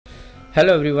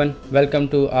Hello everyone, welcome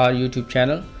to our YouTube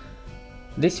channel.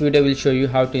 This video will show you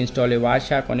how to install a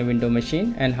Wireshark on a Windows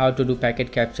machine and how to do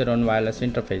packet capture on wireless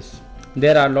interface.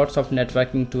 There are lots of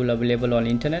networking tools available on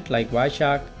internet like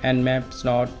Wireshark, Nmap,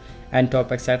 Snort,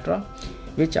 Ntop, etc.,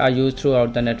 which are used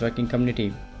throughout the networking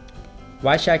community.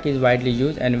 Wireshark is widely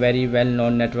used and very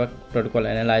well-known network protocol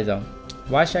analyzer.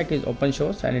 Wireshark is open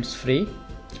source and it's free.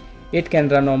 It can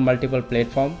run on multiple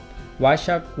platforms.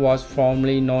 Wireshark was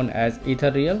formerly known as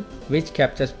Ethereal, which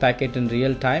captures packet in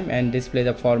real time and displays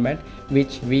a format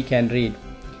which we can read.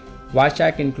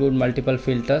 Wireshark includes multiple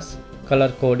filters, color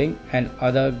coding and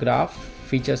other graph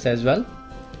features as well.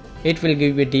 It will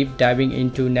give you deep diving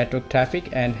into network traffic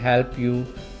and help you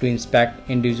to inspect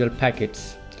individual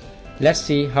packets. Let's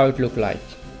see how it looks like.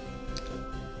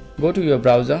 Go to your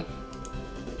browser,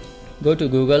 go to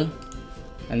Google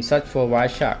and search for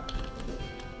Wireshark.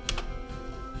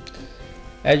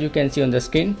 As you can see on the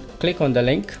screen, click on the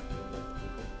link.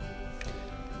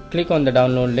 Click on the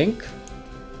download link.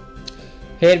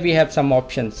 Here we have some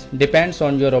options. Depends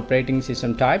on your operating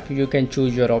system type, you can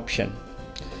choose your option.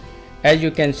 As you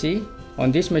can see,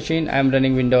 on this machine I am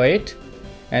running Windows 8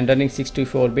 and running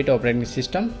 64-bit operating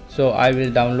system. So I will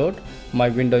download my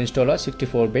Windows installer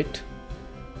 64-bit.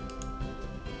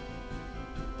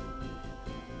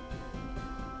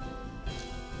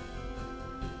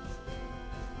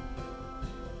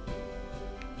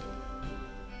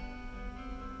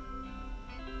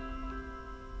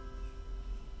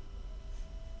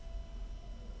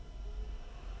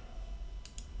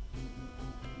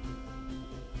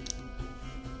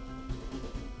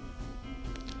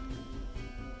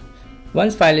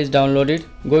 Once file is downloaded,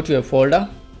 go to your folder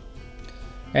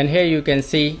and here you can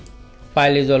see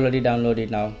file is already downloaded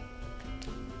now.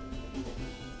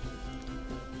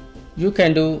 You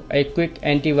can do a quick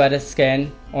antivirus scan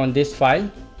on this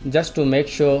file just to make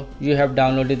sure you have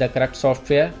downloaded the correct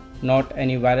software, not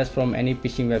any virus from any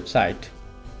phishing website.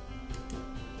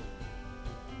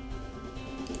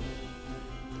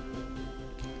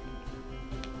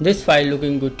 This file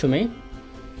looking good to me.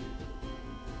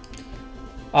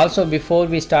 Also, before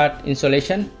we start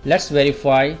installation, let's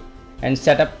verify and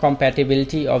set up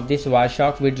compatibility of this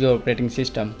Wireshark with your operating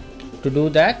system. To do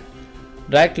that,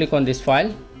 right click on this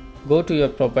file, go to your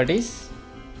properties,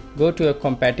 go to your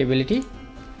compatibility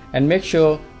and make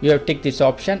sure you have ticked this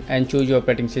option and choose your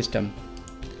operating system.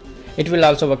 It will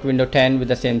also work Windows 10 with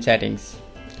the same settings.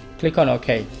 Click on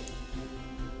OK.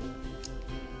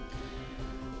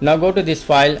 Now go to this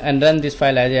file and run this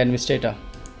file as an administrator.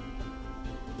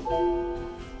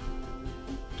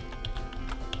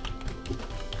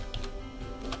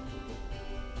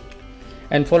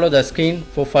 And follow the screen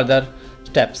for further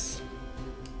steps.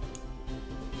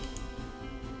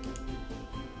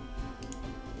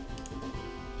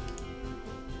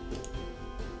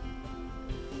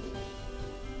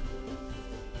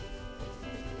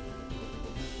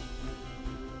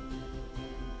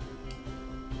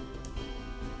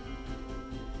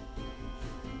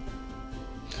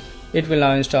 It will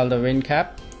now install the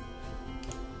WinCap.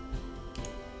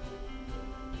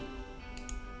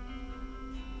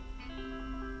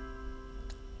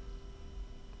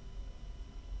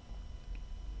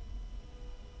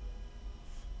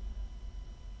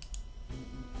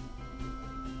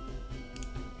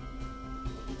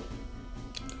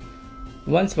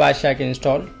 Once Wireshark is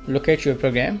installed, locate your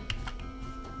program.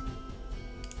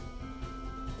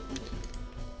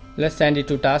 Let's send it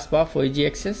to taskbar for easy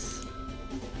access.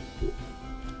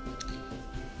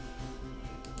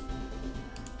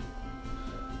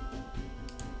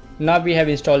 Now we have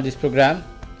installed this program.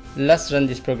 Let's run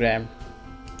this program.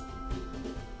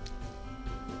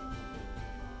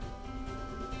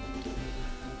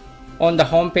 On the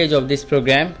home page of this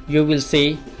program, you will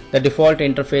see the default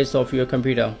interface of your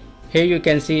computer. Here you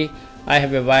can see I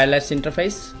have a wireless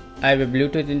interface, I have a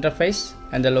Bluetooth interface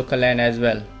and the local LAN as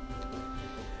well.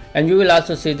 And you will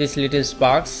also see this little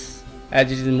sparks as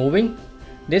it is moving.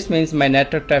 This means my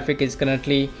network traffic is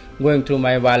currently going through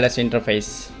my wireless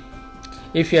interface.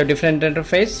 If you have different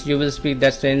interface, you will see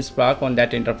that same spark on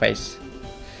that interface.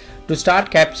 To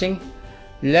start capturing,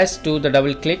 let's do the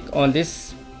double click on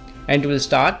this and it will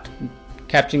start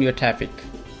capturing your traffic.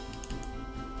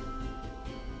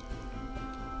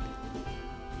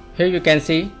 Here you can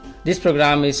see this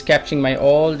program is capturing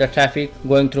all the traffic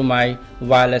going through my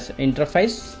wireless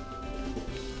interface.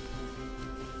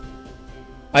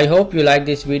 I hope you like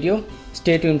this video.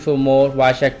 Stay tuned for more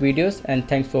Wireshark videos and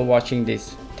thanks for watching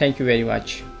this. Thank you very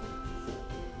much.